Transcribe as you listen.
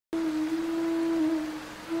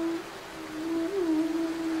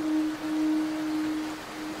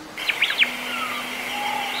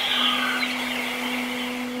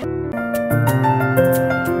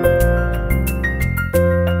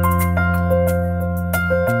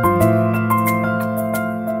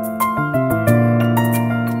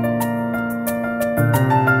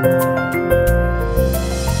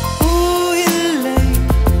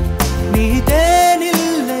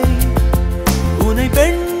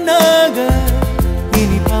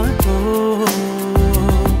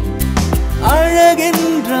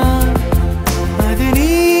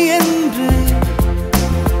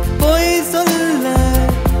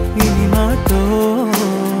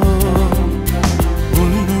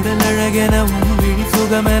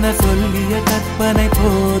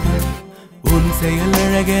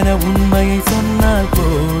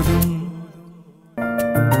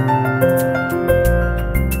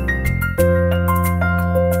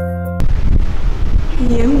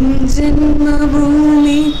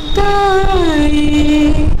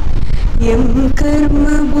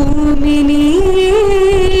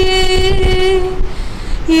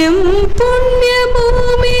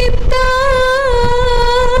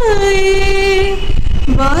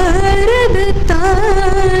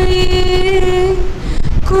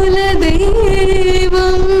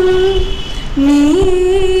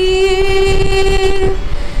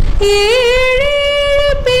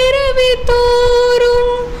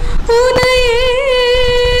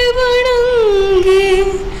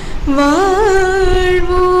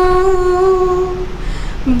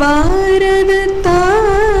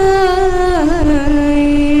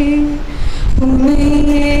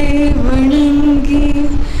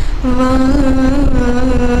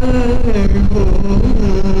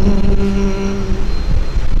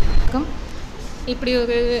இப்படி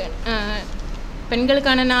ஒரு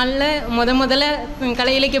பெண்களுக்கான நாளில் முதல்ல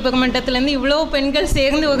கலை இலக்கிய பெருமன்றத்துலேருந்து இவ்வளோ பெண்கள்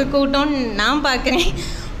சேர்ந்து ஒரு கூட்டம் நான் பார்க்குறேன்.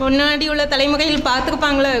 முன்னாடி உள்ள தலைமுறையில்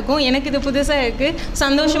பார்த்துருப்பாங்களோ இருக்கும். எனக்கு இது புதுசாக இருக்குது,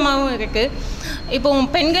 சந்தோஷமாகவும் இருக்குது. இப்போ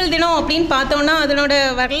பெண்கள் தினம் அப்படின்னு பார்த்தோன்னா அதனோட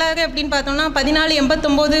வரலாறு அப்படின்னு பார்த்தோன்னா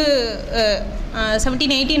 1489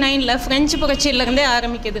 1789 ஃப்ரெஞ்சு புரட்சியிலேருந்தே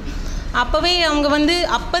ஆரம்பிக்குது. அப்போவே அவங்க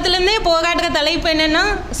அப்போதுலேருந்தே போராடுற தலைப்பு என்னென்னா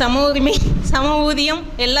சம உரிமை, சம ஊதியம்,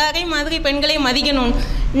 எல்லாரையும் மாதிரி பெண்களையும் மதிக்கணும்.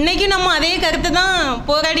 இன்றைக்கும் நம்ம அதே கருத்து தான்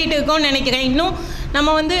போராடிட்டு இருக்கோம்னு நினைக்கிறேன். இன்னும் நம்ம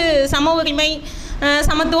சம உரிமை,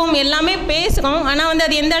 சமத்துவம் எல்லாமே பேசுகிறோம். ஆனால்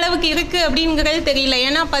அது எந்த அளவுக்கு இருக்குது அப்படிங்கிறது தெரியல.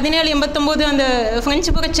 ஏன்னா 1789 அந்த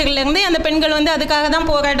ஃப்ரெஞ்சு புரட்சிகள்லேருந்தே அந்த பெண்கள் அதுக்காக தான்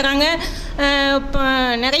போராடுறாங்க.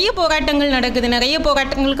 நிறைய போராட்டங்கள் நடக்குது. நிறைய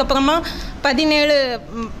போராட்டங்களுக்கு அப்புறமா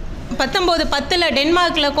 1910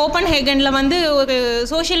 டென்மார்க்கில் கோப்பன்ஹேகனில் ஒரு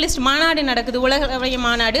சோஷியலிஸ்ட் மாநாடு நடக்குது, உலக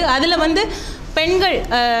மாநாடு. அதில்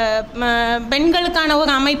பெண்களுக்கான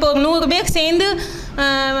ஒரு அமைப்பு, ஒரு 100 பேர் சேர்ந்து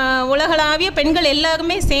உலகளாவிய பெண்கள்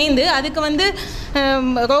எல்லாருமே சேர்ந்து அதுக்கு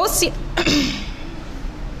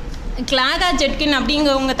கிளாரா ஜெட்கின்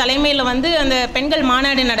அப்படிங்கிறவங்க தலைமையில் அந்த பெண்கள்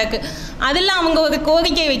மாநாடு நடக்கு. அதில் அவங்க ஒரு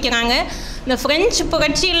கோரிக்கை வைக்கிறாங்க. இந்த ஃப்ரெஞ்சு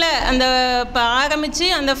புரட்சியில் ஆரம்பித்து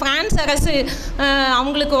அந்த ஃப்ரான்ஸ் அரசு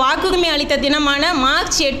அவங்களுக்கு வாக்குரிமை அளித்த தினமான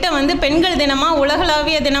மார்ச் 8 பெண்கள் தினமாக,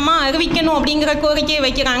 உலகளாவிய தினமாக அறிவிக்கணும் அப்படிங்கிற கோரிக்கையை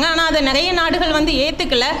வைக்கிறாங்க. ஆனால் அதை நிறைய நாடுகள்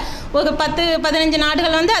ஏற்றுக்கல. ஒரு 10-15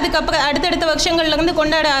 நாடுகள் அதுக்கப்புறம் அடுத்தடுத்த வருஷங்கள்லேருந்து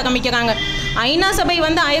கொண்டாட ஆரம்பிக்கிறாங்க. ஐநா சபை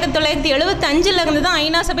 1975 தான்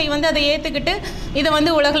ஐநா சபை அதை ஏற்றுக்கிட்டு இதை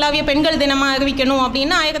உலகளாவிய பெண்கள் தினமாக அறிவிக்கணும்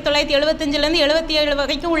அப்படின்னு 1975 77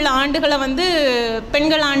 வரைக்கும் உள்ள ஆண்டுகளை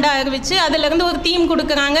பெண்கள் ஆண்டாக அறிவித்து அதிலேருந்து ஒரு தீம்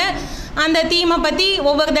கொடுக்குறாங்க. அந்த தீமை பற்றி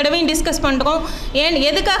ஒவ்வொரு தடவையும் டிஸ்கஸ் பண்ணுறோம்.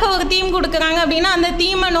 எதுக்காக ஒரு தீம் கொடுக்குறாங்க அப்படின்னா அந்த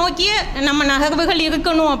தீமை நோக்கிய நம்ம நகர்வுகள்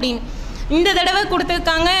இருக்கணும் அப்படின்னு. இந்த தடவை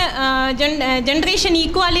கொடுத்துருக்காங்க ஜென்ரேஷன்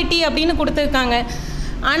ஈக்குவாலிட்டி அப்படின்னு கொடுத்துருக்காங்க.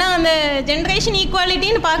 ஆனால் அந்த ஜென்ரேஷன்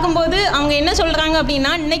ஈக்குவாலிட்டின்னு பார்க்கும்போது அவங்க என்ன சொல்கிறாங்க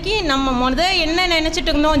அப்படின்னா, இன்றைக்கி நம்ம என்ன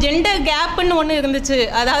நினச்சிட்டு இருந்தோம், ஜெண்டர் கேப்புன்னு ஒன்று இருந்துச்சு.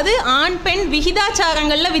 அதாவது ஆண் பெண்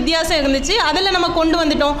விகிதாச்சாரங்களில் வித்தியாசம் இருந்துச்சு. அதில் நம்ம கொண்டு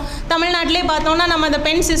வந்துட்டோம். தமிழ்நாட்டிலே பார்த்தோம்னா நம்ம அந்த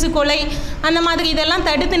பெண் சிசு கொலை அந்த மாதிரி இதெல்லாம்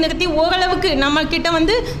தடுத்து நிறுத்தி ஓரளவுக்கு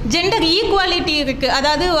நம்மக்கிட்ட ஜெண்டர் ஈக்குவாலிட்டி இருக்குது.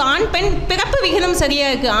 அதாவது ஆண் பெண் பிறப்பு விகிதம்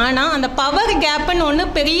சரியாக இருக்குது. ஆனால் அந்த பவர் கேப்புன்னு ஒன்று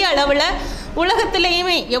பெரிய அளவில்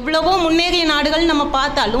உலகத்துலேயுமே எவ்வளவோ முன்னேறிய நாடுகள் நம்ம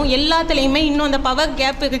பார்த்தாலும் எல்லாத்துலேயுமே இன்னும் அந்த பவர்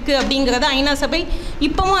கேப் இருக்குது அப்படிங்கிறத ஐநா சபை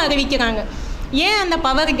இப்போவும் அறிவிக்கிறாங்க. ஏன் அந்த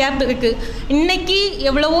பவர் கேப் இருக்குது? இன்றைக்கி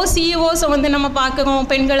எவ்வளவோ சிஇஓஸை நம்ம பார்க்குறோம்,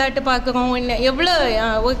 பெண்களாட்டு பார்க்குறோம். எவ்வளோ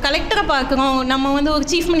ஒரு கலெக்டரை பார்க்குறோம், நம்ம ஒரு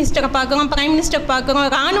சீஃப் மினிஸ்டரை பார்க்குறோம், பிரைம் மினிஸ்டர் பார்க்குறோம்.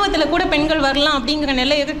 இராணுவத்தில் கூட பெண்கள் வரலாம் அப்படிங்கிற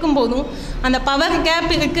நிலை இருக்கும்போதும் அந்த பவர்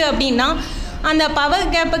கேப் இருக்குது அப்படின்னா அந்த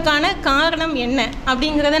பவர் கேப்புக்கான காரணம் என்ன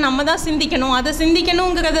அப்படிங்கிறத நம்ம தான் சிந்திக்கணும். அதை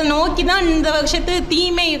சிந்திக்கணுங்கிறத நோக்கி தான் இந்த வருஷத்து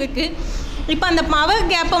தீமே இருக்குது. இப்போ அந்த பவர்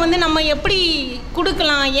கேப்பை நம்ம எப்படி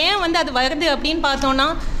கொடுக்கலாம், ஏன் அது வருது அப்படின்னு பார்த்தோன்னா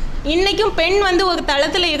இன்றைக்கும் பெண் வந்து ஒரு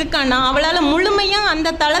தளத்தில் இருக்கான்னா அவளால் முழுமையாக அந்த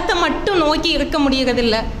தளத்தை மட்டும் நோக்கி இருக்க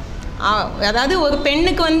முடியறதில்ல. அதாவது ஒரு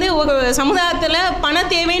பெண்ணுக்கு வந்து ஒரு சமுதாயத்தில் பண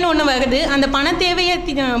தேவைன்னு ஒன்று வருது. அந்த பண தேவையை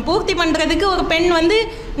பூர்த்தி பண்ணுறதுக்கு ஒரு பெண் வந்து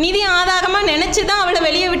நிதி ஆதாரமாக நினச்சி தான் அவளை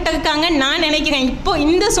வெளியே விட்டுருக்காங்கன்னு நான் நினைக்கிறேன். இப்போ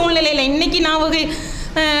இந்த சூழ்நிலையில் இன்றைக்கி நான் ஒரு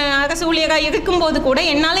அரசு ஊழியராக இருக்கும்போது கூட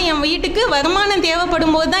என்னால் என் வீட்டுக்கு வருமானம்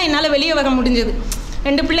தேவைப்படும் போது தான் என்னால் வெளியே வர முடிஞ்சது.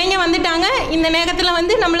 2 பிள்ளைங்க வந்துட்டாங்க. இந்த நேரத்தில்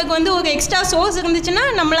வந்து நம்மளுக்கு வந்து ஒரு எக்ஸ்ட்ரா சோர்ஸ் இருந்துச்சுன்னா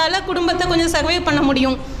நம்மளால் குடும்பத்தை கொஞ்சம் சர்வே பண்ண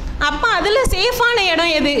முடியும். அப்போ அதில் சேஃபான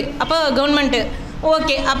இடம் எது? அப்போ கவர்மெண்ட்டு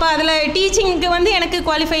ஓகே. அப்போ அதில் டீச்சிங்க்கு வந்து எனக்கு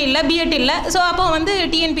குவாலிஃபை இல்லை, பிஎட் இல்லை. ஸோ அப்போ வந்து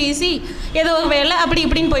டிஎன்பிஎஸ்சி ஏதோ ஒரு வேலை அப்படி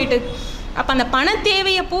இப்படின்னு போயிட்டு, அப்போ அந்த பண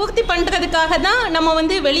தேவையை பூர்த்தி பண்ணுறதுக்காக தான் நம்ம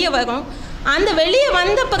வந்து வெளியே வரோம். அந்த வெளியே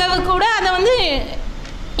வந்த பிறகு கூட அதை வந்து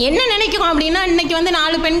என்ன நினைக்கிறோம் அப்படின்னா, இன்றைக்கி வந்து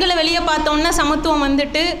 4 பெண்களை வெளியே பார்த்தோன்னா சமத்துவம்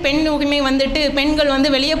வந்துட்டு பெண் உரிமை வந்துட்டு பெண்கள் வந்து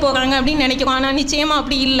வெளியே போகிறாங்க அப்படின்னு நினைக்கிறோம். ஆனால் நிச்சயமாக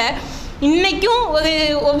அப்படி இல்லை. இன்றைக்கும்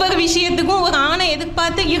ஒவ்வொரு விஷயத்துக்கும் ஒரு ஆணை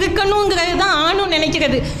எதிர்பார்த்து இருக்கணுங்கிறது தான் ஆணும்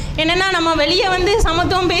நினைக்கிறது. என்னென்னா நம்ம வெளியே வந்து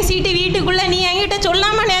சமத்துவம் பேசிட்டு வீட்டுக்குள்ளே நீ என்கிட்ட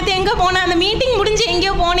சொல்லாமல் நேற்று எங்கே போனேன், அந்த மீட்டிங் முடிஞ்சு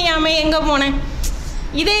எங்கேயோ போனியாமே, எங்கே போனேன்,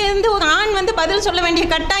 இதே வந்து ஒரு ஆண் வந்து பதில் சொல்ல வேண்டிய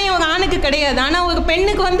கட்டாயம் ஒரு ஆணுக்கு கிடையாது. ஆனால் ஒரு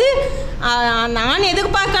பெண்ணுக்கு வந்து நான்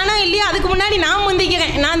எதிர்பார்க்கானோ இல்லையோ அதுக்கு முன்னாடி நான்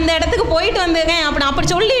முந்திக்கிறேன், நான் இந்த இடத்துக்கு போயிட்டு வந்துடுறேன் அப்படி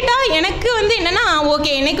சொல்லிட்டா எனக்கு வந்து என்னென்னா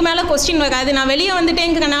ஓகே எனக்கு மேலே கொஸ்டின் வராது, நான் வெளியே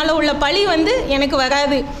வந்துட்டேங்கிறனால உள்ள பழி வந்து எனக்கு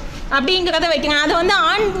வராது அப்படிங்கிறத வைக்கிறேன். அதை வந்து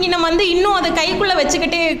ஆண் இனம் வந்து இன்னும் அதை கைக்குள்ளே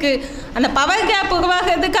வச்சுக்கிட்டே இருக்குது. அந்த பவர் கேப்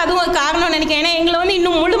உருவாகிறதுக்கு அதுவும் ஒரு காரணம் நினைக்கிறேன். ஏன்னா எங்களை வந்து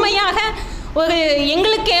இன்னும் முழுமையாக ஒரு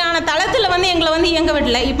எங்களுக்கான தளத்தில் வந்து எங்களை வந்து இயங்க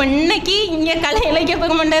விடலை. இப்போ இன்னைக்கு இங்கே கலை இலக்கிய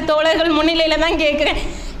பெருமண்ட தோழர்கள் முன்னிலையில் தான் கேட்குறேன்,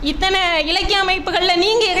 இத்தனை இலக்கிய அமைப்புகளில்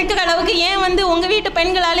நீங்கள் இருக்கிற அளவுக்கு ஏன் வந்து உங்கள் வீட்டு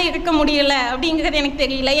பெண்களால் இருக்க முடியலை அப்படிங்கிறது எனக்கு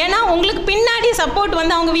தெரியல. ஏன்னா உங்களுக்கு பின்னாடி சப்போர்ட்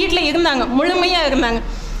வந்து அவங்க வீட்டில் இருந்தாங்க, முழுமையாக இருந்தாங்க.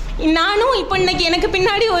 நானும் இப்போ இன்றைக்கி எனக்கு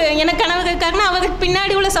பின்னாடி எனக்கு கணவர் இருக்காருன்னா அவருக்கு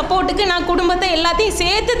பின்னாடி உள்ள சப்போர்ட்டுக்கு நான் குடும்பத்தை எல்லாத்தையும்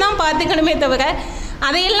சேர்த்து தான் பார்த்துக்கணுமே தவிர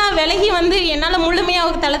அதையெல்லாம் விலகி வந்து என்னால் முழுமையாக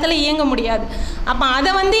ஒரு தளத்தில் இயங்க முடியாது. அப்போ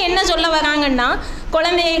அதை வந்து என்ன சொல்ல வராங்கன்னா,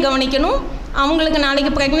 குழந்தையை கவனிக்கணும், அவங்களுக்கு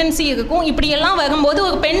நாளைக்கு ப்ரெக்னென்சி இருக்கும், இப்படியெல்லாம் வரும்போது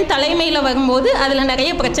ஒரு பெண் தலைமையில் வரும்போது அதில்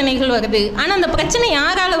நிறைய பிரச்சனைகள் வருது. ஆனால் அந்த பிரச்சனை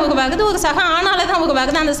யாரால் உருவாகுது? ஒரு சக ஆணால் தான்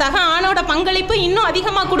உருவாகுது. அந்த சக ஆணோட பங்களிப்பு இன்னும்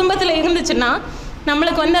அதிகமாக குடும்பத்தில் இருந்துச்சுன்னா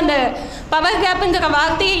நம்மளுக்கு வந்து அந்த பவர் கேப்புங்கிற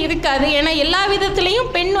வார்த்தையே இருக்காது. ஏன்னா எல்லா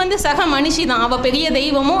விதத்துலேயும் பெண் வந்து சக மனுஷி தான். அவள் பெரிய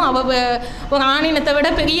தெய்வமும் அவள் ஒரு ஆணினத்தை விட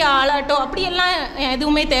பெரிய ஆளாட்டோ அப்படியெல்லாம்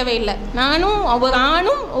எதுவுமே தேவையில்லை. நானும் ஒரு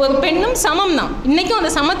ஆணும் ஒரு பெண்ணும் சமம் தான். இன்றைக்கும்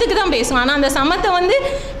அந்த சமத்துக்கு தான் பேசுவோம். ஆனால் அந்த சமத்தை வந்து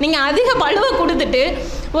நீங்கள் அதிக பழுவை கொடுத்துட்டு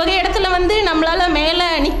ஒரு இடத்துல வந்து நம்மளால் மேலே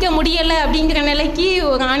நிற்க முடியலை அப்படிங்கிற நிலைக்கு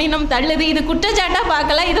ஒரு ஆணினம் தள்ளுது. இது குற்றச்சாட்டாக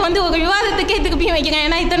பார்க்கல, இது வந்து ஒரு விவாதத்துக்கே திருப்பியும் வைக்கிறேன்.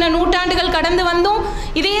 ஏன்னா இத்தனை நூற்றாண்டுகள் கடந்து வந்தும்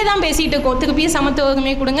இதே தான் பேசிகிட்டு இருக்கோம். திருப்பியும்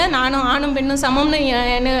சமத்துவமே கொடுங்க, நானும் ஆணும் பெண்ணும் சமம்னு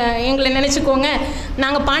எங்களை நினச்சிக்கோங்க.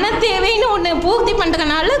 நாங்கள் பண தேவைன்னு ஒன்று பூர்த்தி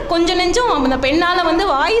பண்ணுறதுனால கொஞ்சம் நெஞ்சம் அந்த பெண்ணால் வந்து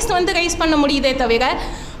வாய்ஸ் வந்து ரைஸ் பண்ண முடியுதே தவிர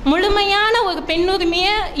முழுமையான ஒரு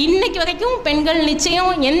பெண்ணுரிமையை இன்னைக்கு வரைக்கும் பெண்கள்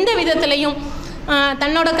நிச்சயம் எந்த விதத்துலையும்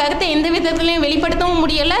தன்னோட கருத்தை எந்த விதத்துலையும் வெளிப்படுத்தவும்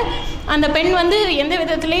முடியலை. அந்த பெண் வந்து எந்த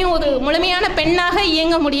விதத்துலையும் ஒரு முழுமையான பெண்ணாக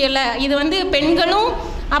இயங்க முடியலை. இது வந்து பெண்களும்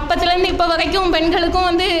அப்பத்துலேருந்து இப்போ வரைக்கும் பெண்களுக்கும்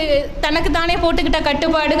வந்து தனக்கு தானே போட்டுக்கிட்ட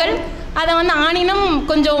கட்டுப்பாடுகள், அதை வந்து ஆணினம்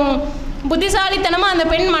கொஞ்சம் புத்திசாலித்தனமாக அந்த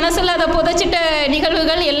பெண் மனசில் அதை புதைச்சிட்ட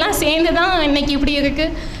நிகழ்வுகள் எல்லாம் சேர்ந்து தான் இன்றைக்கி இப்படி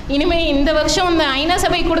இருக்குது. இனிமேல் இந்த வருஷம் இந்த ஐநா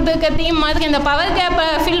சபை கொடுத்துருக்க தீம் மாதிரி இந்த பவர் கேப்பை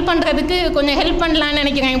ஃபில் பண்ணுறதுக்கு கொஞ்சம் ஹெல்ப் பண்ணலான்னு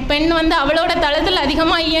நினைக்கிறேன். பெண் வந்து அவளோட தளத்தில்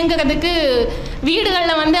அதிகமாக இயங்குறதுக்கு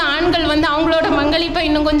வீடுகளில் வந்து ஆண்கள் வந்து அவங்களோட பங்களிப்பை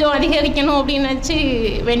இன்னும் கொஞ்சம் அதிகரிக்கணும் அப்படின்னு நினச்சி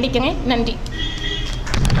வேண்டிக்கிறேன். நன்றி.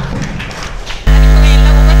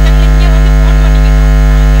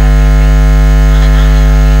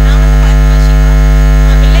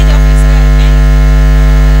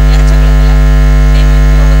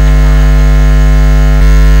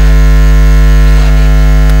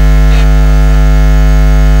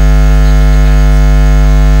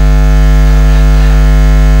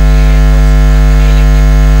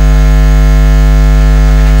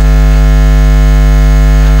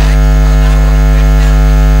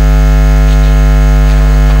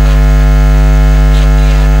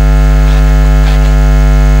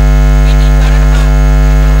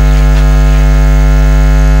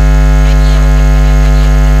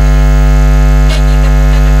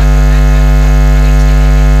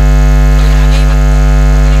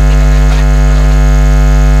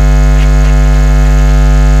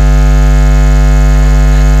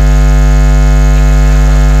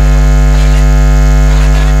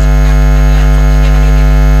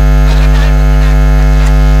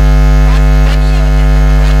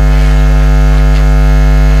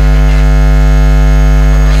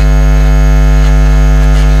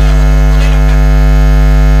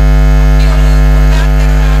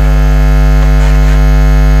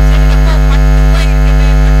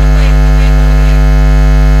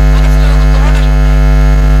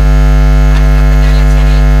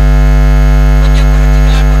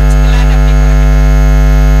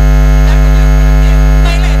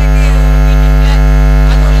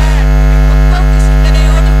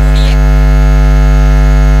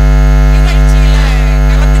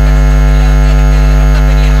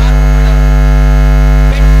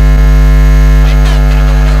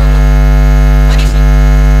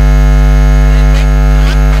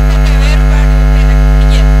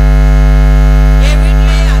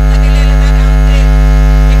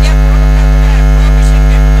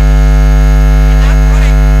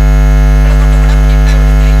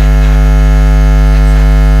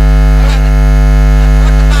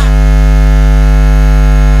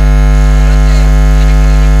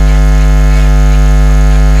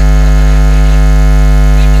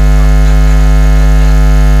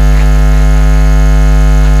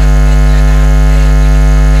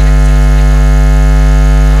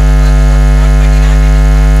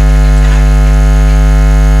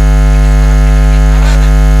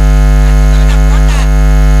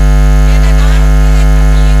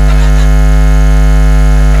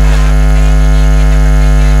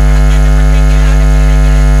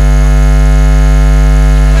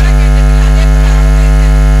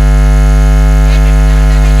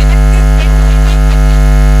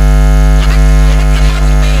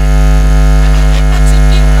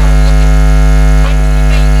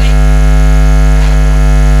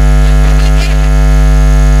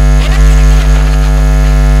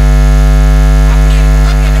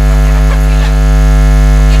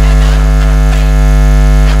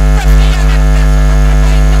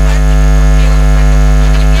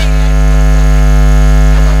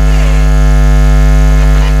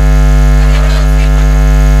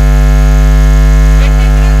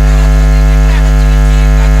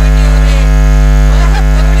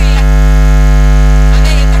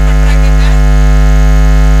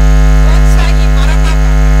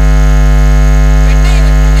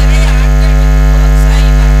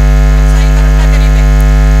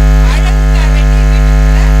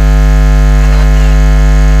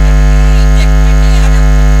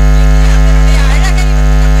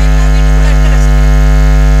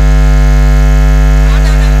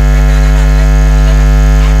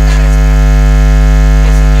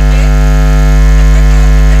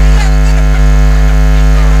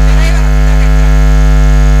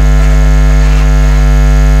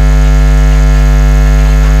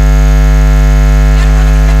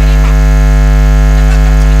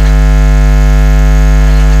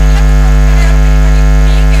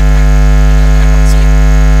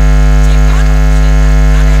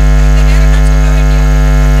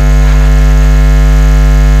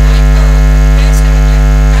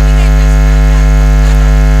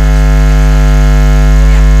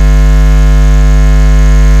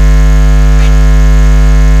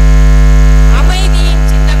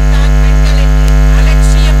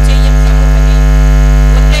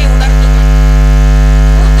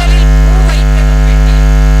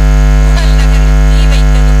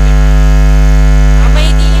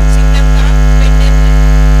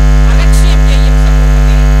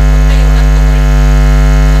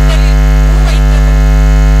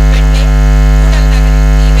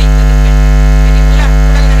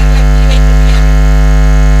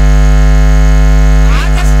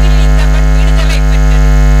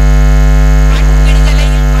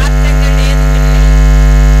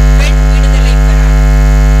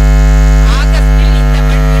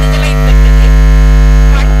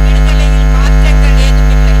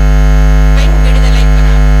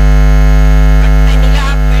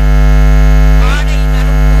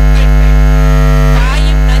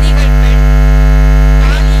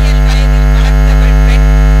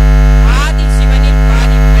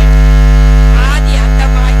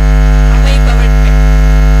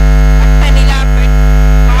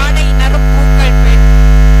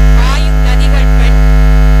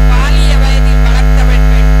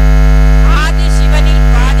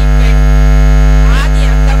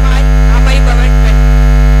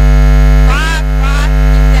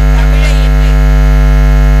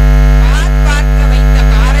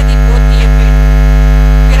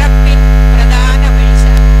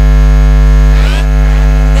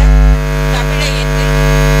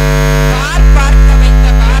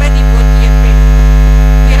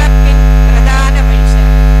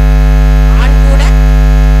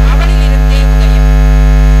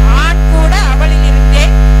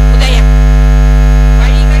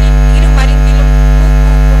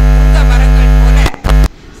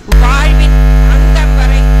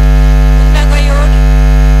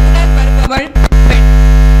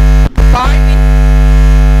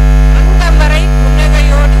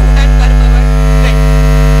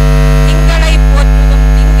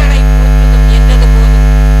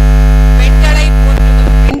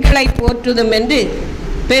 போற்றுதும் என்று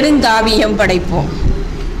பெருங்காவியம் படைப்போம்.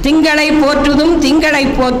 திங்களை போற்றுதும் திங்களை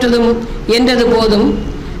போற்றுதும் என்றது போதும்,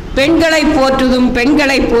 பெண்களை போற்றுதும்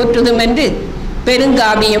பெண்களை போற்றுதும் என்று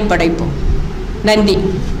பெருங்காவியம் படைப்போம். நன்றி.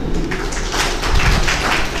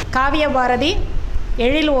 காவிய பாரதி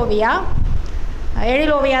எழில் ஓவியா.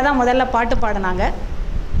 எழில் ஓவியா தான் முதல்ல பாட்டு பாடினாங்க.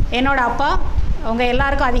 என்னோடய அப்பா அவங்க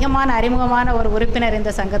எல்லாருக்கும் அதிகமான அறிமுகமான ஒரு உறுப்பினர்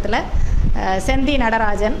இந்த சங்கத்தில், செந்தி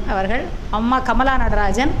நடராஜன் அவர்கள். அம்மா கமலா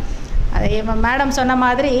நடராஜன். மேடம் சொன்ன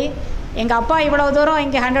மாதிரி எங்கள் அப்பா இவ்வளோ தூரம்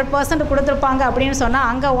இங்கே 100% கொடுத்துருப்பாங்க அப்படின்னு சொன்னால்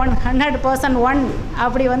அங்கே 100% 1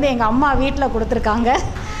 அப்படி வந்து எங்கள் அம்மா வீட்டில் கொடுத்துருக்காங்க.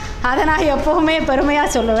 அதை நான் எப்போவுமே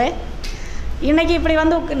பெருமையாக சொல்லுவேன். இன்றைக்கி இப்படி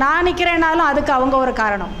வந்து நான் நிற்கிறேன்னாலும் அதுக்கு அவங்க ஒரு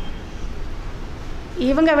காரணம்.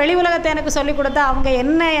 இவங்க வெளி உலகத்தை எனக்கு சொல்லிக் கொடுத்தா அவங்க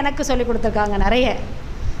என்ன எனக்கு சொல்லிக் கொடுத்துருக்காங்க நிறைய.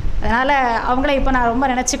 அதனால் அவங்கள இப்போ நான் ரொம்ப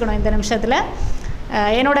நினச்சிக்கணும் இந்த நிமிஷத்தில்.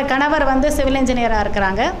 என்னோடய கணவர் வந்து சிவில் இன்ஜினியராக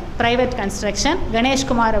இருக்கிறாங்க, ப்ரைவேட் கன்ஸ்ட்ரக்ஷன்.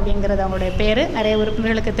 கணேஷ்குமார் அப்படிங்கிறது அவங்களுடைய பேர், நிறைய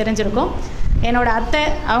உறுப்பினர்களுக்கு தெரிஞ்சிருக்கும். என்னோடய அத்தை,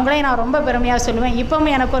 அவங்களையும் நான் ரொம்ப பெருமையாக சொல்லுவேன்.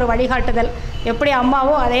 இப்போவும் எனக்கு ஒரு வழிகாட்டுதல், எப்படி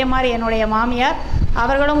அம்மாவோ அதே மாதிரி என்னுடைய மாமியார்.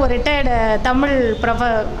 அவர்களும் ஒரு ரிட்டையர்டு தமிழ்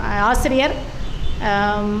ஆசிரியர்.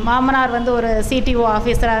 மாமனார் வந்து ஒரு சிடிஓ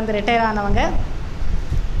ஆஃபீஸராக இருந்து ரிட்டையர் ஆனவங்க.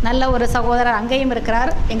 நல்ல ஒரு சகோதரர் அங்கேயும்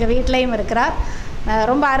இருக்கிறார், எங்கள் வீட்டிலையும் இருக்கிறார்.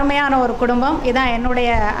 ரொம்ப அருமையான ஒரு குடும்பம். இதுதான்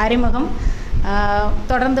என்னுடைய அறிமுகம்.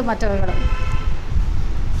 தொடர்ந்து மற்றவர்களும்.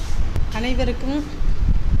 அனைவருக்கும்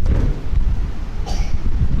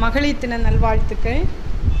மகளிர் தின நல்வாழ்த்துக்கள்.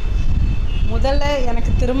 முதல்ல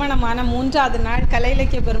எனக்கு திருமணமான 3வது நாள் கலை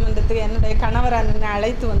இலக்கிய பெருமன்றத்துக்கு என்னுடைய கணவர் என்னை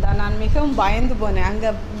அழைத்து வந்தார். நான் மிகவும் பயந்து போனேன்.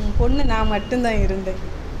 அங்கே பொண்ணு நான் மட்டும்தான் இருந்தேன்.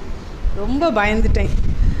 ரொம்ப பயந்துட்டேன்.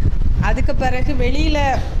 அதுக்கு பிறகு வெளியில்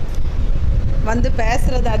வந்து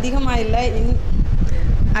பேசுகிறது அதிகமாக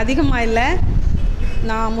இல்லை.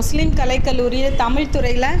 நான் முஸ்லீம் கலைக்கல்லூரியில்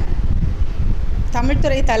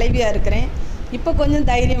தமிழ்துறை தலைவியாக இருக்கிறேன். இப்போ கொஞ்சம்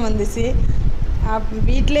தைரியம் வந்துச்சு.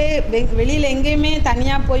 வீட்டிலே வெளியில் எங்கேயுமே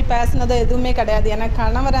தனியாக போய் பேசினதோ எதுவுமே கிடையாது. எனக்கு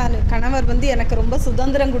கணவர் வந்து எனக்கு ரொம்ப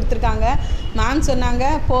சுதந்திரம் கொடுத்துருக்காங்க. மேம் சொன்னாங்க,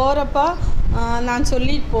 போகிறப்ப நான்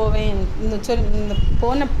சொல்லிட்டு போவேன்,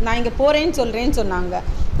 நான் இங்கே போகிறேன்னு சொல்கிறேன்னு சொன்னாங்க.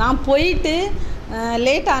 நான் போயிட்டு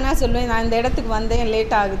லேட் ஆனால் சொல்லுவேன், நான் இந்த இடத்துக்கு வந்தேன்,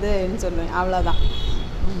 லேட் ஆகுதுன்னு சொல்லுவேன். அவ்வளோதான்.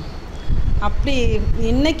 அப்படி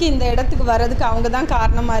இன்றைக்கி இந்த இடத்துக்கு வர்றதுக்கு அவங்க தான்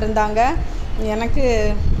காரணமாக இருந்தாங்க. எனக்கு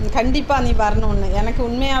கண்டிப்பாக நீ வரணும்னு. எனக்கு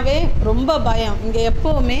உண்மையாகவே ரொம்ப பயம். இங்கே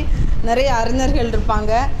எப்போவுமே நிறைய அறிஞர்கள்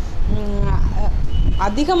இருப்பாங்க.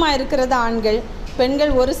 அதிகமாக இருக்கிறது ஆண்கள்,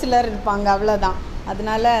 பெண்கள் ஒரு சிலர் இருப்பாங்க, அவ்வளோதான்.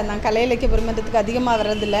 அதனால் நான் கலை இலக்கிய பெருமன்றத்துக்கு அதிகமாக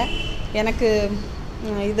வர்றதில்லை. எனக்கு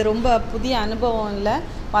இது ரொம்ப புதிய அனுபவம் இல்லை.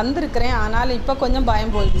 வந்திருக்கிறேன், ஆனாலும் இப்போ கொஞ்சம்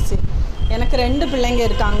பயம் போயிடுச்சு. எனக்கு 2 பிள்ளைங்க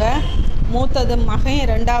இருக்காங்க. மூத்தது மகன்,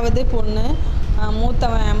 2வது பொண்ணு.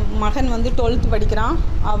 மூத்தவன் மகன் வந்து 12th படிக்கிறான்,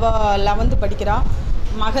 அவள் 11th படிக்கிறாள்.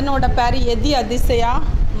 மகனோட பேர் எதி அதிசயா,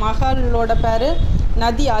 மகளோட பேர்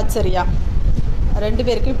நதி ஆச்சரியா. 2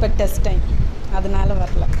 பேருக்கும் இப்போ டெஸ்ட் டைம், அதனால்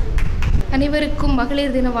வரல. அனைவருக்கும்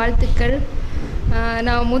மகளிர் தின வாழ்த்துக்கள்.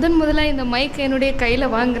 நான் முதலாக இந்த மைக் என்னுடைய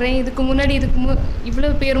கையில் வாங்குகிறேன். இவ்வளோ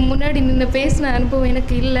பேர் முன்னாடி நின்று பேசின அனுபவம்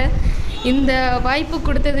எனக்கு இல்லை. இந்த வாய்ப்பு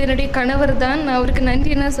கொடுத்தது என்னுடைய கணவர் தான். நான் அவருக்கு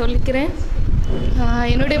நன்றி நான் சொல்லிக்கிறேன்.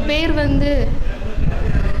 என்னுடைய பேர் வந்து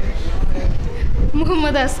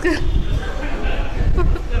முகமது அஸ்கர்.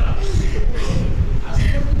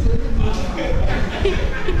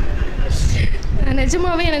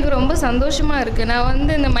 நிஜமாகவே எனக்கு ரொம்ப சந்தோஷமாக இருக்குது. நான்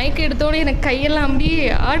வந்து இந்த மைக் எடுத்தோடனே எனக்கு கையெல்லாம் அப்படியே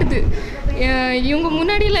ஆடுது. இவங்க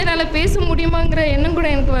முன்னாடியில் என்னால் பேச முடியுமாங்கிற எண்ணம் கூட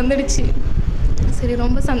எனக்கு வந்துடுச்சு. சரி,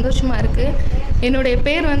 ரொம்ப சந்தோஷமாக இருக்குது. என்னுடைய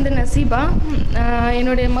பேர் வந்து நசீபா.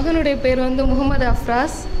 என்னுடைய மகனுடைய பேர் வந்து முகமது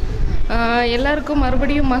அஃப்ராஸ். எல்லாருக்கும்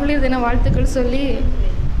மறுபடியும் மகளிர் தின வாழ்த்துக்கள் சொல்லி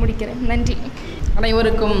முடிக்கிறேன். நன்றி.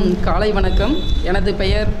 அனைவருக்கும் காலை வணக்கம். எனது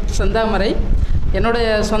பெயர் செந்தாமரை. என்னுடைய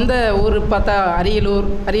சொந்த ஊர் பார்த்தா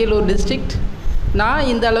அரியலூர் டிஸ்ட்ரிக்ட். நான்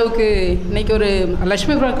இந்த அளவுக்கு இன்றைக்கி ஒரு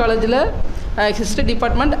லட்சுமிபுரம் காலேஜில் ஹிஸ்ட்ரி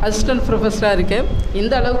டிபார்ட்மெண்ட் அசிஸ்டன்ட் ப்ரொஃபஸராக இருக்கேன்.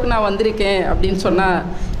 இந்த அளவுக்கு நான் வந்திருக்கேன் அப்படின்னு சொன்னால்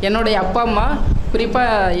என்னுடைய அப்பா அம்மா,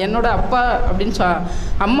 குறிப்பாக என்னோடய அப்பா அப்படின்னு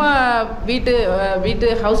அம்மா வீட்டு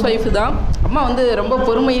ஹவுஸ் ஒய்ஃபு தான். அம்மா வந்து ரொம்ப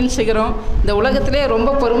பொறுமையின் சிகரம். இந்த உலகத்திலே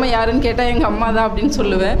ரொம்ப பொறுமை யாருன்னு கேட்டால் எங்கள் அம்மா தான் அப்படின்னு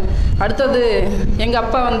சொல்லுவேன். அடுத்தது எங்கள்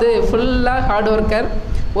அப்பா வந்து ஃபுல்லாக ஹார்ட் ஒர்க்கர்.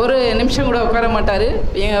 ஒரு நிமிஷம் கூட உட்கார மாட்டார்.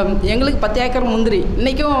 எங்களுக்கு 10 ஏக்கர் முந்திரி.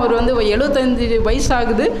 இன்றைக்கும் அவர் வந்து 75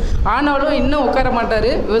 வயசாகுது, ஆனாலும் இன்னும் உட்கார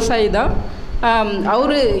மாட்டார். விவசாயி தான்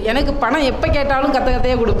அவர். எனக்கு பணம் எப்போ கேட்டாலும்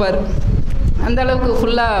கத்தையாக கொடுப்பார். அந்த அளவுக்கு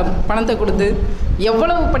ஃபுல்லாக பணத்தை கொடுத்து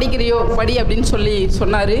எவ்வளவு படிக்கிறியோ படி அப்படின்னு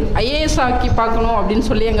சொன்னார். ஐஏஎஸ் ஆக்கி பார்க்கணும் அப்படின்னு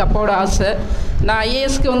சொல்லி எங்கள் அப்பாவோட ஆசை. நான்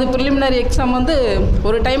ஐஏஎஸ்க்கு வந்து ப்ரிலிமினரி எக்ஸாம் வந்து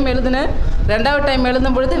ஒரு டைம் எழுதினேன். 2வது டைம்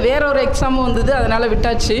எழுதும் பொழுது வேற ஒரு எக்ஸாமும் வந்தது, அதனால்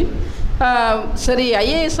விட்டாச்சு. சரி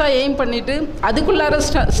ஐஏஎஸ்ஸாக எய்ம் பண்ணிவிட்டு அதுக்குள்ளார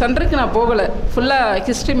சென்டருக்கு நான் போகலை. ஃபுல்லாக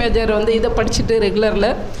ஹிஸ்ட்ரி மேஜர் வந்து இதை படிச்சுட்டு ரெகுலரில்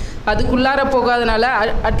அதுக்குள்ளார போகாதனால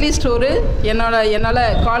அட்லீஸ்ட் ஒரு என்னால்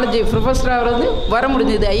காலேஜ் ப்ரொஃபஸராக வந்து வர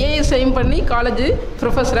முடிஞ்சுது. ஐஏஎஸ் எய்ம் பண்ணி காலேஜ்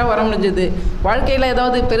ப்ரொஃபஸராக வர முடிஞ்சுது. வாழ்க்கையில்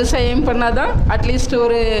ஏதாவது பெருசாக எய்ம் பண்ணால் தான் அட்லீஸ்ட்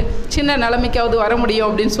ஒரு சின்ன நிலைமைக்காவது வர முடியும்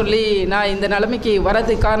அப்படின்னு சொல்லி நான் இந்த நிலைமைக்கு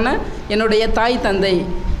வரதுக்கு காரணம் என்னுடைய தாய் தந்தை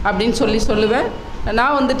அப்படின்னு சொல்லுவேன்.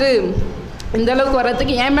 நான் வந்துட்டு இந்த அளவுக்கு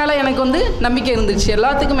வர்றதுக்கு என் மேலே எனக்கு வந்து நம்பிக்கை இருந்துச்சு.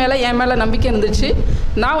 எல்லாத்துக்கும் மேலே என் மேலே நம்பிக்கை இருந்துச்சு.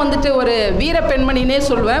 நான் வந்துட்டு ஒரு வீர பெண்மணினே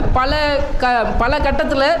சொல்வேன். பல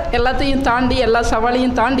கட்டத்தில் எல்லாத்தையும் தாண்டி எல்லா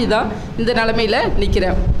சவாலையும் தாண்டி தான் இந்த நிலமையில்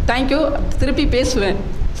நிற்கிறேன். தேங்க்யூ. திருப்பி பேசுவேன்.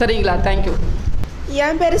 சரிங்களா? தேங்க்யூ.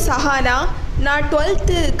 என் பேர் சஹானா. நான்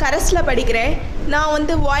 12th கரஸில் படிக்கிறேன். நான்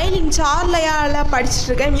வந்து வயலின் சார்லையால்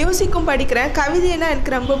படிச்சுட்ருக்கேன். மியூசிக்கும் படிக்கிறேன். கவிதைனா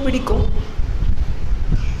எனக்கு ரொம்ப பிடிக்கும்.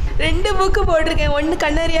 2 புக்கு போட்டிருக்கேன். ஒன்று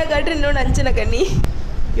கண்ணறியா காட்டு, இன்னொன்று அஞ்சன கண்ணி.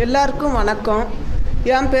 எல்லாருக்கும் வணக்கம்.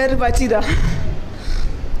 என் பேர் வச்சிதா.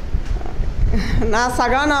 நான்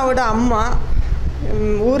சகானாவோட அம்மா.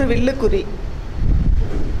 ஊர் வில்லுக்குறி.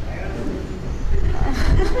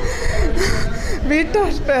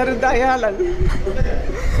 வீட்டார் பேர் தயாளன்.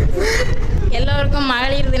 எல்லோருக்கும்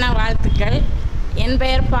மகளிர் தின வாழ்த்துக்கள். என்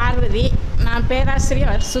பெயர் பார்வதி. நான்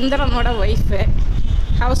பேராசிரியர் சுந்தரனோட ஒய்ஃபு.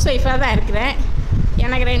 ஹவுஸ் ஒய்ஃபாக தான் இருக்கிறேன்.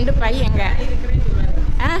 எனக்கு 2 பையங்க.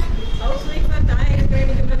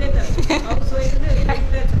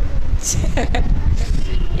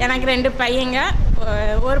 எனக்கு 2 பையங்க.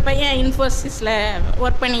 ஒரு பையன் இன்ஃபோசிஸில்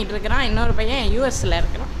ஒர்க் பண்ணிகிட்டு இருக்கிறான். இன்னொரு பையன் யூஎஸில்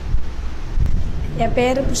இருக்கிறான். என்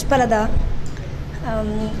பேர் புஷ்பலதா.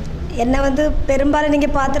 என்னை வந்து பெரும்பாலும்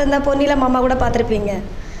நீங்கள் பார்த்துருந்தா பொன்னியில் மாமா கூட பார்த்துருப்பீங்க.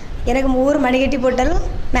 எனக்கு ஊர் மணிகட்டி போட்டல்.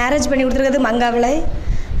 மேரேஜ் பண்ணி கொடுத்துருக்கிறது மங்காவிளை.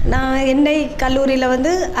 நான் என்னை கல்லூரியில்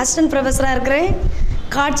வந்து அசிஸ்டன்ட் ப்ரொஃபஸராக இருக்கிறேன்.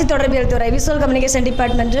 காட்சி தொடர்பியல் துறை, விசுவல் கம்யூனிகேஷன்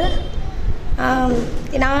டிபார்ட்மெண்ட்டு.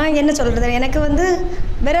 நான் என்ன சொல்கிறது, எனக்கு வந்து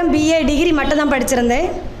வெறும் பிஏ டிகிரி மட்டும்தான் படிச்சிருந்தேன்.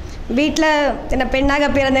 வீட்டில் என்ன பெண்ணாக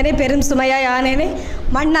பிறந்தேனே பெரும் சுமையாக ஆனேனே,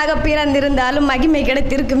 மண்ணாக பிறந்திருந்தாலும் மகிமை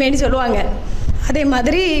கிடைத்திருக்குமேன்னு சொல்லுவாங்க. அதே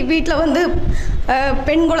மாதிரி வீட்டில் வந்து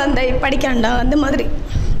பெண் குழந்தை படிக்காண்டாம் அந்த மாதிரி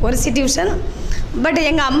ஒரு சிச்சுவேஷன். பட்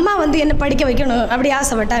எங்கள் அம்மா வந்து என்னை படிக்க வைக்கணும் அப்படி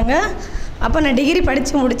ஆசைப்பட்டாங்க. அப்போ நான் டிகிரி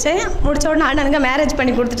படித்து முடித்த உடனே அண்ணனுங்க மேரேஜ்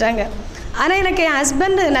பண்ணி கொடுத்துட்டாங்க. ஆனால் எனக்கு என்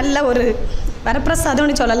ஹஸ்பண்டு நல்ல ஒரு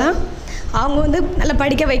வரப்பிரசாதம்னு சொல்லலாம். அவங்க வந்து நல்லா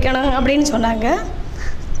படிக்க வைக்கணும் அப்படின்னு சொன்னாங்க.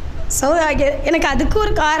 ஸோ எனக்கு அதுக்கு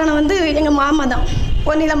ஒரு காரணம் வந்து எங்கள் மாமா தான்,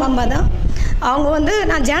 பொன்னில மாமா தான். அவங்க வந்து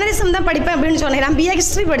நான் ஜேர்னலிசம் தான் படிப்பேன் அப்படின்னு சொன்னேன். நான் பிஏ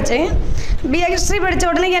ஹிஸ்ட்ரி படித்தேன். பிஏ ஹிஸ்ட்ரி படித்த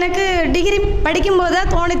உடனே எனக்கு டிகிரி படிக்கும்போது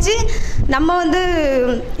தான் தோணுச்சு, நம்ம வந்து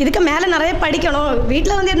இதுக்கு மேலே நிறைய படிக்கணும்.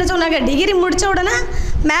 வீட்டில் வந்து என்ன சொன்னாங்க, டிகிரி முடித்த உடனே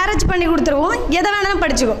மேரேஜ் பண்ணி கொடுத்துருவோம், எதை வேணாலும்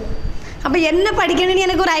படிச்சுக்கோ. அப்போ என்ன படிக்கணும்னு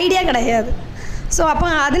எனக்கு ஒரு ஐடியா கிடையாது. ஸோ அப்போ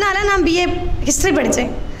அதனால நான் பிஏ ஹிஸ்ட்ரி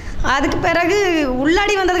படித்தேன். அதுக்கு பிறகு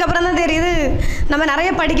உள்ளாடி வந்ததுக்கப்புறம் தான் தெரியுது நம்ம நிறைய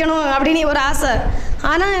படிக்கணும் அப்படின்னு ஒரு ஆசை.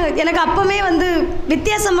 ஆனால் எனக்கு அப்போவுமே வந்து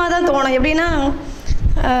வித்தியாசமாக தான் தோணும். எப்படின்னா,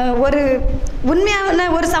 ஒரு உண்மையான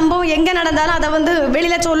ஒரு சம்பவம் எங்கே நடந்தாலும் அதை வந்து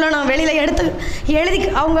வெளியில் சொல்லணும், வெளியில் எடுத்து எழுதி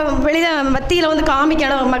அவங்க வெளியில் மத்தியில் வந்து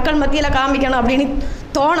காமிக்கணும், மக்கள் மத்தியில் காமிக்கணும் அப்படின்னு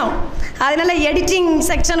தோணும். அதனால் எடிட்டிங்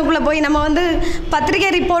செக்ஷனுக்குள்ளே போய் நம்ம வந்து பத்திரிகை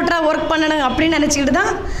ரிப்போர்ட்டராக ஒர்க் பண்ணணும் அப்படின்னு நினச்சிக்கிட்டு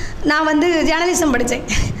தான் நான் வந்து ஜேர்னலிசம் படித்தேன்.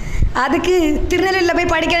 அதுக்கு திருநெல்வேலியில்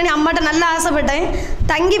போய் படிக்கணும்னு அம்மாட்ட நல்லா ஆசைப்பட்டேன்.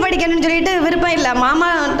 தங்கி படிக்கணும்னு சொல்லிட்டு விருப்பம் இல்லை. மாமா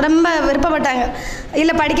ரொம்ப விருப்பப்பட்டாங்க,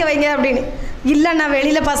 இல்லை படிக்க வைங்க அப்படின்னு. இல்லை நான்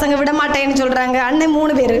வெளியில் பசங்க விட மாட்டேன்னு சொல்கிறாங்க. அண்ணன்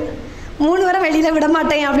 3 பேரை வெளியில் விட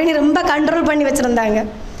மாட்டேன் அப்படின்னு ரொம்ப கண்ட்ரோல் பண்ணி வச்சுருந்தாங்க.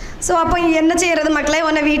 ஸோ அப்போ என்ன செய்கிறது, மக்களே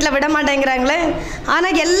உன்னை வீட்டில் விட மாட்டேங்கிறாங்களே.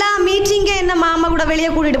 ஆனால் எல்லா மீட்டிங்கே என்ன மாமா கூட வெளியே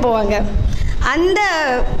கூட்டிகிட்டு போவாங்க.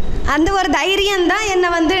 அந்த ஒரு தைரியம் தான் என்னை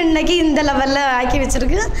வந்து இன்றைக்கி இந்த லெவலில் ஆக்கி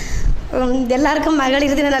வச்சுருக்கு. எல்லாருக்கும்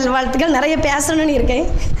மகளிர் தின நல்வாழ்த்துக்கள். நிறைய பேசணும்னு இருக்கேன்,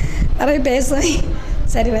 நிறைய பேசுவேன்.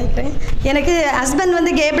 சரி வைக்கிறேன். எனக்கு ஹஸ்பண்ட்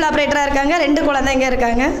வந்து கேபிள் ஆப்ரேட்டராக இருக்காங்க. 2 குழந்தைங்க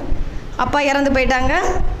இருக்காங்க. அப்பா இறந்து போயிட்டாங்க.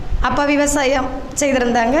 அப்பா விவசாயம்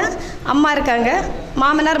செய்திருந்தாங்க. அம்மா இருக்காங்க.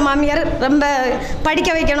 மாமனார் மாமியார் ரொம்ப படிக்க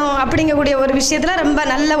வைக்கணும் அப்படிங்கக்கூடிய ஒரு விஷயத்தில் ரொம்ப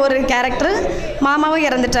நல்ல ஒரு கேரக்டர். மாமாவும்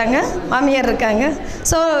இறந்துட்டாங்க, மாமியார் இருக்காங்க.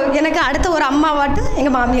 ஸோ எனக்கு அடுத்த ஒரு அம்மாவாட்டு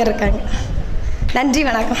எங்கள் மாமியார் இருக்காங்க. நன்றி,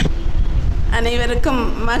 வணக்கம். அனைவருக்கும்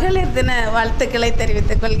மகளிர் தின வாழ்த்துக்களை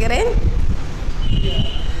தெரிவித்துக் கொள்கிறேன்.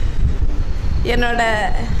 என்னோட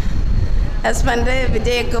ஹஸ்பண்டு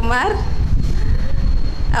விஜயகுமார்,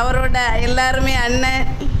 அவரோட எல்லாருமே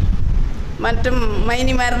அண்ணன் மற்றும்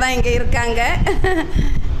மைனிமார் தான் இங்கே இருக்காங்க.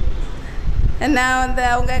 நான் வந்து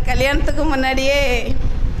அவங்க கல்யாணத்துக்கு முன்னாடியே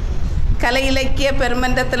கலை இலக்கிய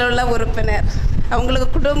பெருமன்றத்தில் உள்ள உறுப்பினர். அவங்களுக்கு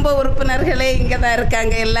குடும்ப உறுப்பினர்களே இங்கே தான்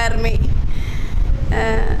இருக்காங்க எல்லாருமே.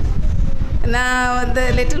 நான் வந்து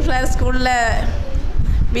லிட்டில் ஃப்ளவர் ஸ்கூலில்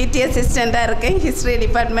பிடி அசிஸ்டண்ட்டாக இருக்கேன், ஹிஸ்ட்ரி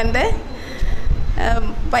டிபார்ட்மெண்ட்டு.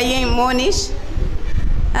 பையன் மோனிஷ்,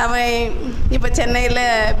 அவன் இப்போ சென்னையில்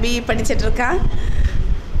பிஇ படிச்சிட்ருக்கான்.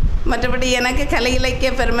 மற்றபடி எனக்கு கலை இலக்கிய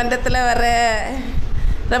பெருமன்றத்தில் வர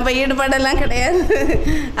ரொம்ப ஈடுபாடெல்லாம் கிடையாது.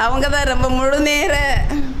 அவங்க தான் ரொம்ப முழு நேர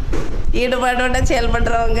ஈடுபாடோடு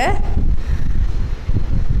செயல்படுறவங்க.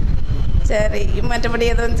 சரி, மற்றபடி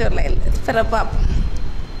எதுவும் சொல்ல இல்லை. பிறப்பாப்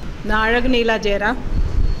நான் அழகு நீலா ஜெயராம்.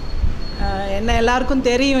 என்ன எல்லாருக்கும்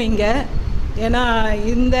தெரியும் இங்கே. ஏன்னா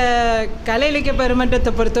இந்த கலை இலக்கிய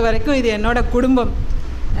பெருமன்றத்தை பொறுத்த வரைக்கும் இது என்னோடய குடும்பம்.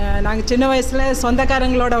 நாங்கள் சின்ன வயசில்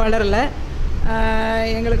சொந்தக்காரங்களோட வளரலை.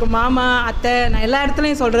 எங்களுக்கு மாமா, அத்தை, நான் எல்லா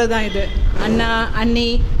இடத்துலையும் சொல்கிறது தான் இது. அண்ணா, அண்ணி,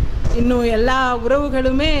 இன்னும் எல்லா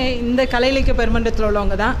உறவுகளுமே இந்த கலை இலக்கிய பெருமன்றத்தில்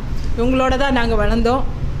உள்ளவங்க தான். இவங்களோட தான் நாங்கள் வளர்ந்தோம்.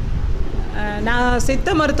 நான்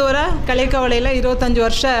சித்த மருத்துவராக கலைக்கவலையில் 25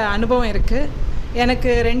 வருஷ அனுபவம் இருக்குது.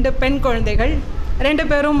 எனக்கு 2 பெண் குழந்தைகள், 2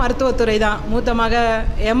 பேரும் மருத்துவத்துறை தான். மூத்த மக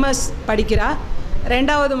எம்எஸ் படிக்கிறா,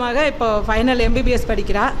 2வது மக இப்போ ஃபைனல் MBBS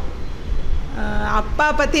படிக்கிறா. அப்பா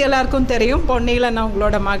பற்றி எல்லாருக்கும் தெரியும், பொன்னியில் நான்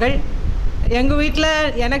உங்களோட மகள். எங்கள் வீட்டில்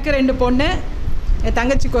எனக்கு 2 பொண்ணு, என்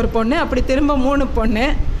தங்கச்சிக்கு ஒரு பொண்ணு, அப்படி திரும்ப 3 பொண்ணு,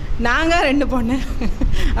 நாங்கள் 2 பொண்ணு.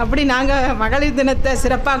 அப்படி நாங்கள் மகளிர் தினத்தை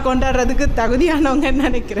சிறப்பாக கொண்டாடுறதுக்கு தகுதியானவங்கன்னு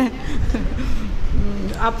நினைக்கிறேன்.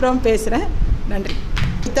 அப்புறம் பேசுகிறேன். நன்றி.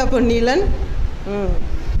 கீதா பொன்னீலன்.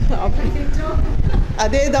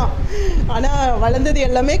 அதே தான். ஆனால் வளர்ந்தது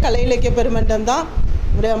எல்லாமே கலை இலக்கிய பெருமன்றம் தான்.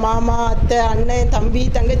 ஒரு மாமா, அத்தை, அண்ணன், தம்பி,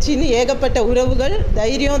 தங்கச்சின்னு ஏகப்பட்ட உறவுகள்,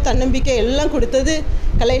 தைரியம், தன்னம்பிக்கை எல்லாம் கொடுத்தது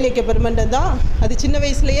கலை இலக்கிய பெருமன்றம் தான். அது சின்ன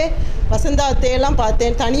வயசுலேயே வசந்தா அத்தையெல்லாம்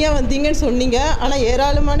பார்த்தேன். தனியாக வந்தீங்கன்னு சொன்னீங்க, ஆனால்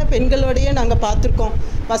ஏராளமான பெண்களோடையே நாங்கள் பார்த்துருக்கோம்.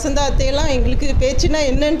 வசந்தா அத்தையெல்லாம் எங்களுக்கு பேச்சுன்னா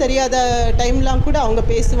என்னன்னு தெரியாத டைம்லாம் கூட அவங்க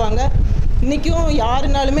பேசுவாங்க. இன்றைக்கும்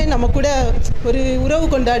யாருனாலுமே நம்ம கூட ஒரு உறவு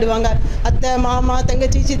கொண்டாடுவாங்க. அத்தை, மாமா,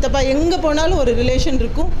 தங்கச்சி, சித்தப்பா, எங்கே போனாலும் ஒரு ரிலேஷன்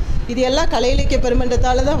இருக்கும். இது எல்லாம் கலை இலக்கிய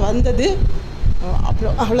பெருமன்றத்தால் தான் வந்தது.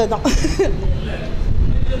 அப்புறம் அவ்வளோதான்.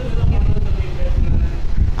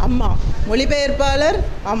 ஆமாம், மொழிபெயர்ப்பாளர்.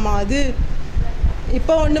 ஆமாம், அது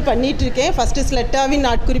இப்போ ஒன்று பண்ணிகிட்ருக்கேன். ஃபஸ்ட்டு ஸ்லெட்டாவின்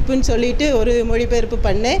நாட்குறிப்புன்னு சொல்லிட்டு ஒரு மொழிபெயர்ப்பு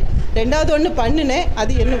பண்ணேன். 2வது ஒன்று பண்ணினேன்.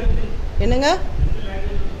 அது என்னங்க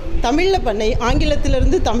தமிழில் பண்ணேன்,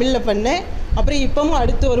 ஆங்கிலத்திலேருந்து தமிழில் பண்ணேன். அப்புறம் இப்போவும்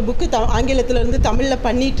அடுத்து ஒரு புக்கு ஆங்கிலத்திலேருந்து தமிழில்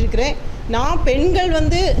பண்ணிகிட்ருக்கிறேன். நான் பெண்கள்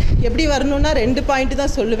எப்படி வரணுன்னா 2 பாயிண்ட்டு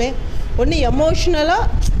தான் சொல்லுவேன். ஒன்று, எமோஷ்னலாக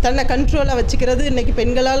தன்னை கண்ட்ரோலாக வச்சுக்கிறது இன்றைக்கி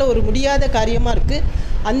பெண்களால் ஒரு முடியாத காரியமாக இருக்குது.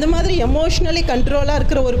 அந்த மாதிரி எமோஷ்னலி கண்ட்ரோலாக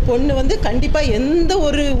இருக்கிற ஒரு பொண்ணு கண்டிப்பாக எந்த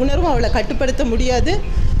ஒரு உணர்வும் அவளை கட்டுப்படுத்த முடியாது,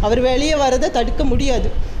 அவர் வெளியே வரதை தடுக்க முடியாது.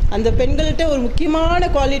 அந்த பெண்கள்கிட்ட ஒரு முக்கியமான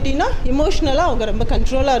குவாலிட்டினா எமோஷ்னலாக அவங்க ரொம்ப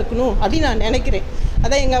கண்ட்ரோலாக இருக்கணும் அப்படின்னு நான் நினைக்கிறேன்.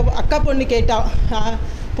 அதான் எங்கள் அக்கா பொண்ணு கேட்டா,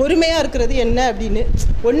 பொறுமையாக இருக்கிறது என்ன அப்படின்னு.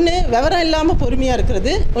 ஒன்று, விவரம் இல்லாமல் பொறுமையாக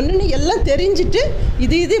இருக்கிறது. ஒன்று, எல்லாம் தெரிஞ்சுட்டு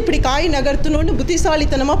இது இப்படி காய் நகர்த்தணும்னு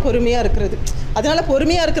புத்திசாலித்தனமாக பொறுமையாக இருக்கிறது. அதனால்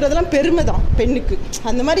பொறுமையாக இருக்கிறதெல்லாம் பெருமை தான் பெண்ணுக்கு.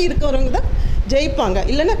 அந்த மாதிரி இருக்கிறவங்க தான் ஜெயிப்பாங்க,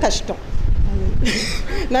 இல்லைன்னா கஷ்டம்.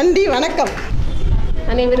 நன்றி, வணக்கம்.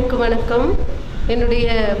 அனைவருக்கும் வணக்கம். என்னுடைய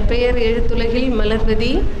பெயர் எழுத்துலகில்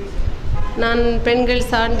மலர்வதி. நான் பெண்கள்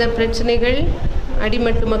சார்ந்த பிரச்சனைகள்,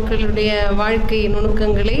 அடிமட்டு மக்களுடைய வாழ்க்கை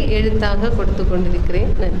நுணுக்கங்களை எழுத்தாக கொடுத்து கொண்டிருக்கிறேன்.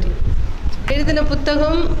 நன்றி. எழுதின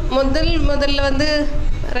புத்தகம் முதல்ல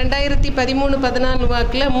 2013-14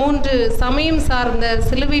 வாக்கில் 3 சமயம் சார்ந்த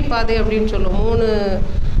சிலுவை பாதை அப்படின்னு சொல்லுவோம். 3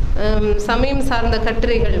 சமயம் சார்ந்த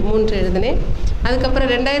கட்டுரைகள் 3 எழுதினேன். அதுக்கப்புறம்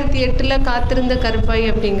 2008 காத்திருந்த கருப்பாய்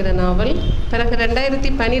அப்படிங்கிற நாவல், பிறகு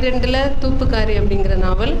 2012 தூப்புக்காரி அப்படிங்கிற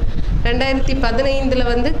நாவல்,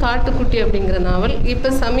 2015 காட்டுக்குட்டி அப்படிங்கிற நாவல், இப்போ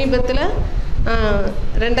சமீபத்தில்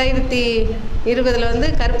 2020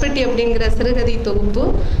 கற்பட்டி அப்படிங்கிற சிறுகதை தொகுப்பு,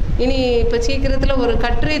 இனி இப்போ சீக்கிரத்தில் ஒரு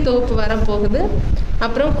கட்டுரை தொகுப்பு வரப்போகுது.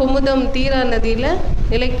 அப்புறம் குமுதம் தீரா நதியில்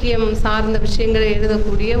இலக்கியம் சார்ந்த விஷயங்களை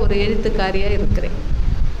எழுதக்கூடிய ஒரு எழுத்துக்காரியாக இருக்கிறேன்.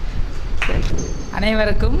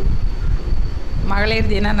 அனைவருக்கும் மகளிர்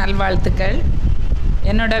தின நல்வாழ்த்துக்கள்.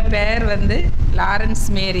 என்னோட பெயர் லாரன்ஸ்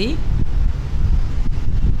மேரி.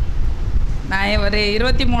 நான் ஒரு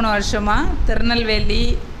 23 வருஷமாக திருநெல்வேலி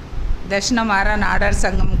தட்சிணமாற நாடார்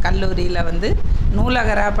சங்கம் கல்லூரியில்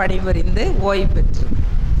நூலகராக பணிபுரிந்து ஓய்வு பெற்று.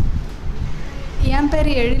 என் பேர்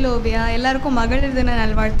எழிலோவியா. எல்லாருக்கும் மகளிர் தின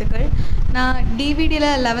நல்வாழ்த்துக்கள். நான் டிவிடியில்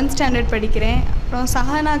 11th ஸ்டாண்டர்ட் படிக்கிறேன். அப்புறம்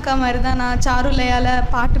சஹானாக்கா மாதிரி தான் நான் சாருலையால்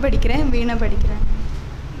பாட்டு படிக்கிறேன், வீணை படிக்கிறேன்.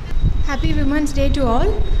 Happy women's day to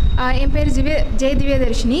all. என் பேர் ஜெய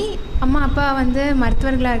திவ்யதர்ஷினி. அம்மா அப்பா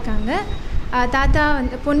மருத்துவர்களாக இருக்காங்க. தாத்தா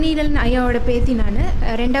பொன்னியிலன் ஐயாவோட பேத்தி. நான்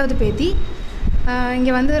 2வது பேத்தி.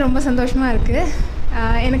 இங்கே ரொம்ப சந்தோஷமாக இருக்குது.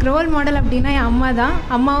 எனக்கு ரோல் மாடல் அப்படின்னா என் அம்மா தான்.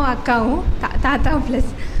 அம்மாவும் அக்காவும் தாத்தாவும்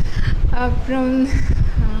ப்ளஸ். அப்புறம்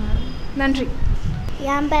நன்றி.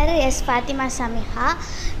 என் பேர் எஸ் ஃபாத்திமா சமிஹா.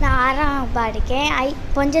 நான் 6ஆம் படிக்கேன்.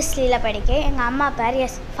 பொஞ்சஸ்லியில் படிக்கேன். எங்கள் அம்மா பேர்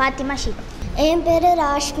எஸ் ஃபாத்திமா ஷீபா. என் பேர்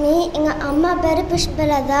ராஷ்மி. எங்கள் அம்மா பேர்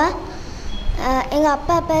புஷ்பலதா. எங்கள்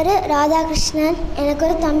அப்பா பேர் ராதாகிருஷ்ணன். எனக்கு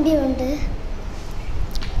ஒரு தம்பி உண்டு.